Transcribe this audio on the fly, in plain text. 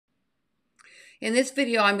In this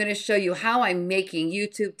video, I'm going to show you how I'm making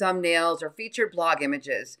YouTube thumbnails or featured blog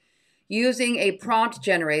images using a prompt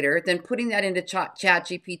generator, then putting that into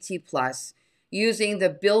ChatGPT Plus, using the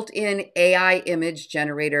built-in AI image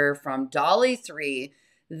generator from DALL-E 3,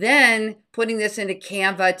 then putting this into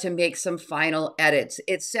Canva to make some final edits.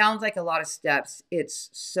 It sounds like a lot of steps. It's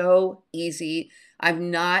so easy. I'm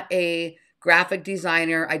not a graphic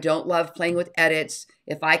designer. I don't love playing with edits.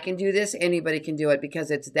 If I can do this, anybody can do it because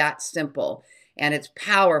it's that simple and it's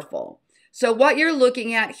powerful. So what you're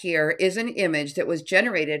looking at here is an image that was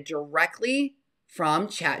generated directly from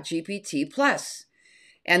ChatGPT Plus.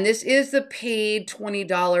 And this is the paid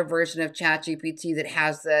 $20 version of ChatGPT that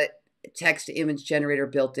has the text to image generator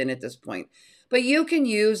built in at this point. But you can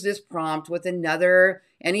use this prompt with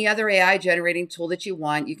any other AI generating tool that you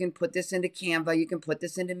want. You can put this into Canva. You can put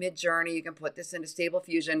this into Midjourney. You can put this into Stable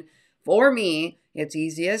Diffusion. For me, it's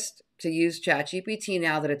easiest to use ChatGPT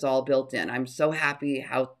now that it's all built in. I'm so happy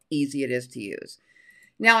how easy it is to use.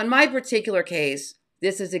 Now, in my particular case,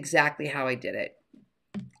 this is exactly how I did it.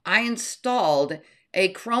 I installed a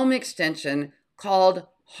Chrome extension called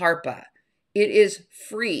Harpa. It is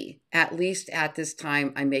free, at least at this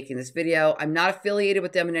time I'm making this video. I'm not affiliated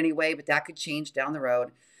with them in any way, but that could change down the road.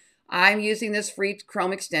 I'm using this free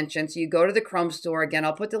Chrome extension. So you go to the Chrome store. Again,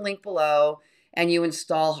 I'll put the link below, and you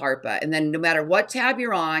install Harpa. And then no matter what tab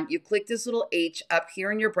you're on, you click this little H up here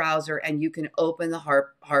in your browser, and you can open the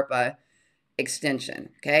Harpa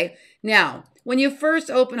extension, okay? Now, when you first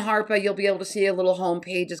open Harpa, you'll be able to see a little home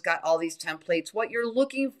page. It's got all these templates. What you're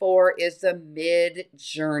looking for is the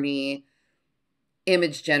Midjourney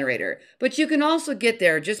image generator. But you can also get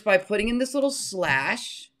there just by putting in this little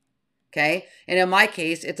slash, okay? And in my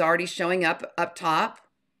case, it's already showing up top.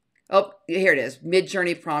 Oh, here it is,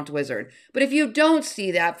 Midjourney Prompt Wizard. But if you don't see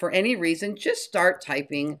that for any reason, just start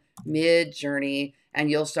typing Midjourney and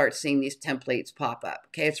you'll start seeing these templates pop up,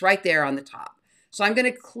 okay? It's right there on the top. So I'm going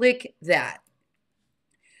to click that.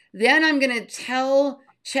 Then I'm going to tell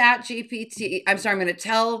ChatGPT, I'm going to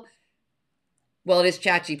tell, well, it is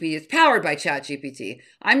ChatGPT. It's powered by ChatGPT.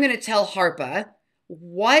 I'm going to tell Harpa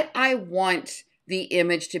what I want the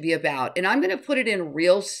image to be about. And I'm going to put it in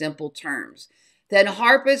real simple terms. Then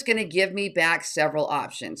Harpa is going to give me back several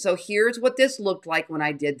options. So here's what this looked like when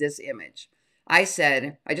I did this image. I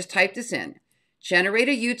just typed this in. Generate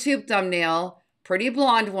a YouTube thumbnail. Pretty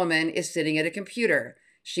blonde woman is sitting at a computer.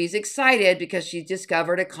 She's excited because she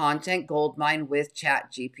discovered a content goldmine with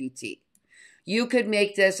ChatGPT. You could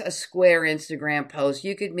make this a square Instagram post.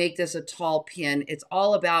 You could make this a tall pin. It's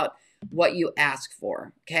all about what you ask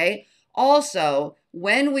for, okay? Also,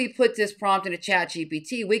 when we put this prompt into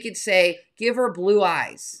ChatGPT, we could say, give her blue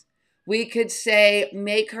eyes. We could say,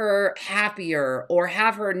 make her happier or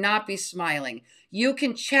have her not be smiling. You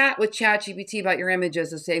can chat with ChatGPT about your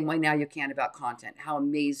images the same way now you can about content. How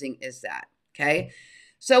amazing is that, okay?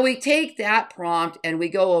 So we take that prompt and we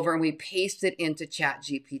go over and we paste it into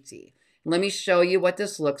ChatGPT. Let me show you what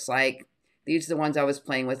this looks like. These are the ones I was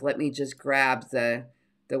playing with. Let me just grab the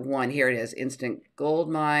one. Here it is, Instant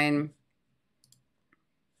Goldmine.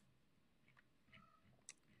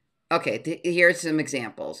 Okay, here's some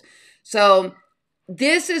examples. So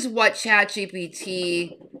this is what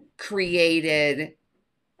ChatGPT created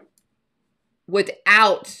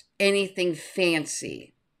without anything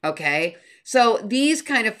fancy, okay? So these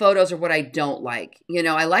kind of photos are what I don't like. You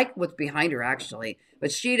know, I like what's behind her actually,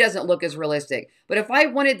 but she doesn't look as realistic. But if I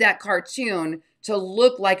wanted that cartoon to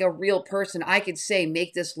look like a real person, I could say,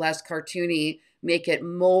 make this less cartoony, make it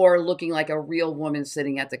more looking like a real woman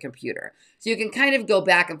sitting at the computer. So you can kind of go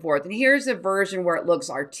back and forth. And here's a version where it looks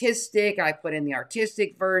artistic. I put in the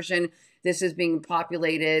artistic version. This is being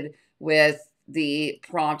populated with the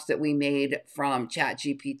prompts that we made from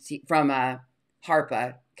ChatGPT, from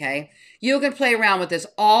Harpa, okay? You can play around with this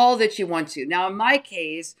all that you want to. Now, in my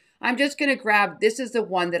case, I'm just going to grab, this is the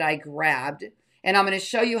one that I grabbed, and I'm going to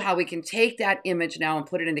show you how we can take that image now and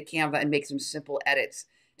put it into Canva and make some simple edits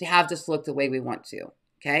to have this look the way we want to,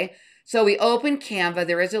 okay? So we open Canva.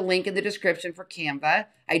 There is a link in the description for Canva.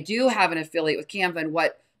 I do have an affiliate with Canva, and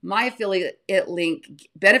what my affiliate link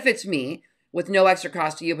benefits me with no extra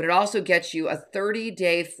cost to you, but it also gets you a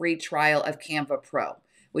 30-day free trial of Canva Pro,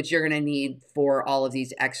 which you're going to need for all of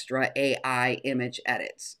these extra AI image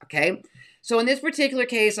edits, okay? So in this particular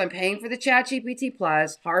case, I'm paying for the ChatGPT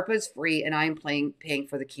Plus, Harpa's free, and I'm paying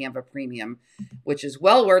for the Canva Premium, which is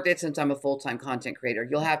well worth it since I'm a full-time content creator.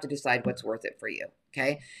 You'll have to decide what's worth it for you,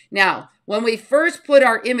 okay? Now, when we first put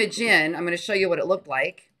our image in, I'm going to show you what it looked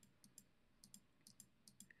like.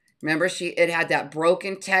 Remember, it had that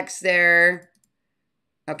broken text there,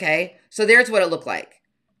 okay? So there's what it looked like.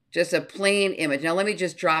 just a plain image. Now let me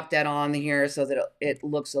just drop that on here so that it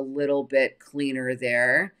looks a little bit cleaner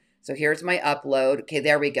there. So here's my upload. Okay,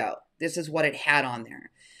 there we go. This is what it had on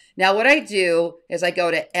there. Now what I do is I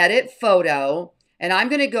go to edit photo and I'm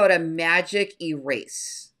going to go to magic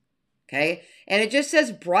erase. Okay, and it just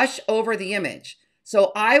says brush over the image.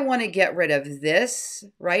 So I want to get rid of this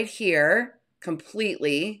right here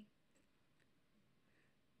completely.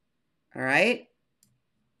 All right.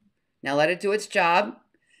 Now let it do its job.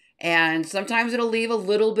 And sometimes it'll leave a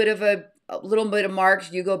little bit of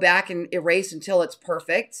marks. You go back and erase until it's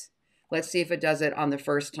perfect. Let's see if it does it on the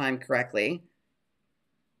first time correctly.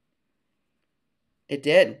 It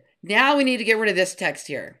did. Now we need to get rid of this text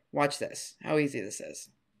here. Watch this, how easy this is.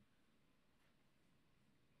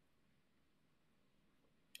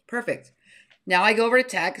 Perfect. Now I go over to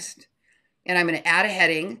text and I'm going to add a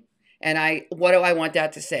heading. And what do I want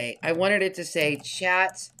that to say? I wanted it to say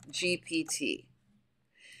Chat GPT.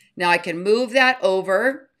 Now I can move that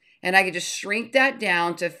over and I can just shrink that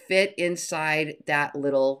down to fit inside that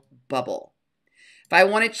little bubble. If I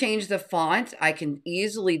want to change the font, I can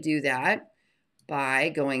easily do that by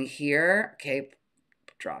going here. Okay,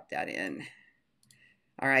 drop that in.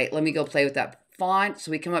 All right, let me go play with that font.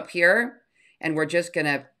 So we come up here and we're just going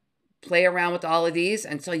to play around with all of these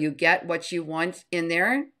until you get what you want in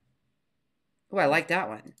there. Oh, I like that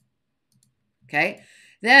one. Okay,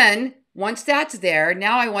 then once that's there,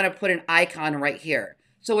 now I want to put an icon right here.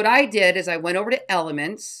 So what I did is I went over to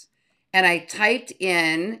Elements and I typed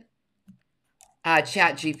in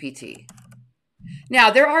Chat GPT. Now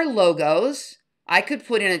there are logos. I could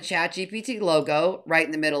put in a Chat GPT logo right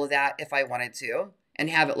in the middle of that if I wanted to and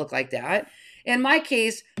have it look like that. In my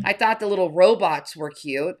case, I thought the little robots were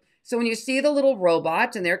cute. So when you see the little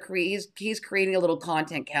robots and he's creating a little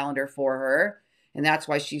content calendar for her, and that's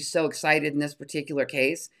why she's so excited in this particular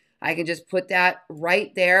case. I can just put that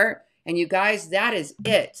right there. And you guys, that is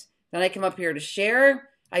it. Then I come up here to share.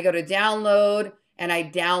 I go to download and I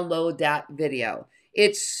download that video.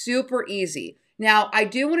 It's super easy. Now, I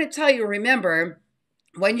do want to tell you, remember,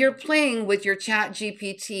 when you're playing with your Chat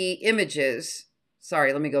GPT images,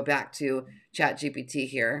 sorry, let me go back to Chat GPT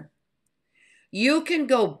here. You can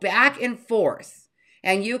go back and forth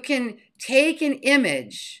and you can take an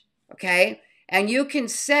image, okay? And you can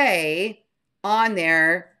say on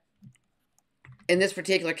there, in this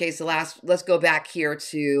particular case, let's go back here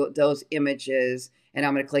to those images and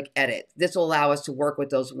I'm going to click edit. This will allow us to work with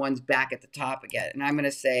those ones back at the top again. And I'm going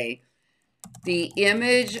to say the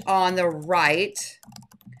image on the right,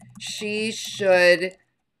 she should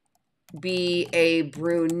be a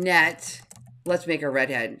brunette. Let's make her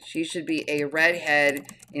redhead. She should be a redhead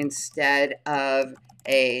instead of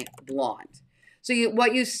a blonde. So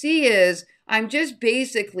what you see is I'm just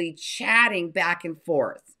basically chatting back and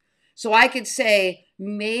forth. So I could say,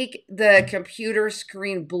 make the computer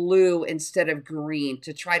screen blue instead of green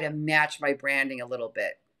to try to match my branding a little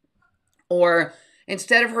bit. Or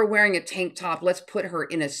instead of her wearing a tank top, let's put her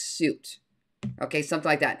in a suit. Okay, something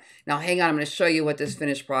like that. Now hang on, I'm going to show you what this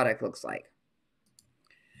finished product looks like.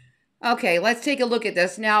 Okay, let's take a look at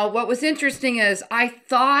this. Now, what was interesting is I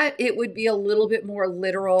thought it would be a little bit more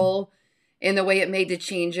literal in the way it made the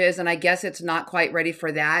changes, and I guess it's not quite ready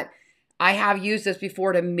for that. I have used this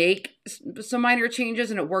before to make some minor changes,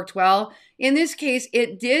 and it worked well. In this case,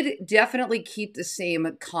 it did definitely keep the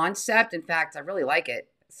same concept. In fact, I really like it.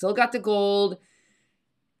 Still got the gold.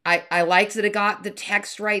 I liked that it got the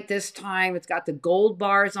text right this time. It's got the gold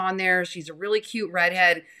bars on there. She's a really cute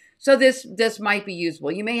redhead. So this might be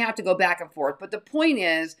usable. You may have to go back and forth, but the point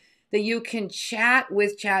is that you can chat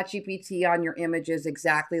with ChatGPT on your images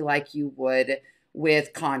exactly like you would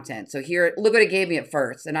with content. So here, look what it gave me at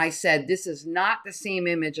first. And I said, this is not the same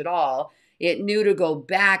image at all. It knew to go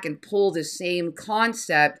back and pull the same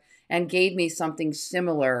concept and gave me something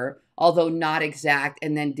similar, although not exact,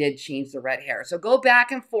 and then did change the red hair. So go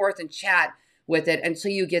back and forth and chat with it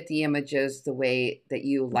until you get the images the way that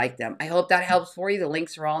you like them. I hope that helps for you. The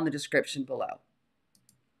links are all in the description below.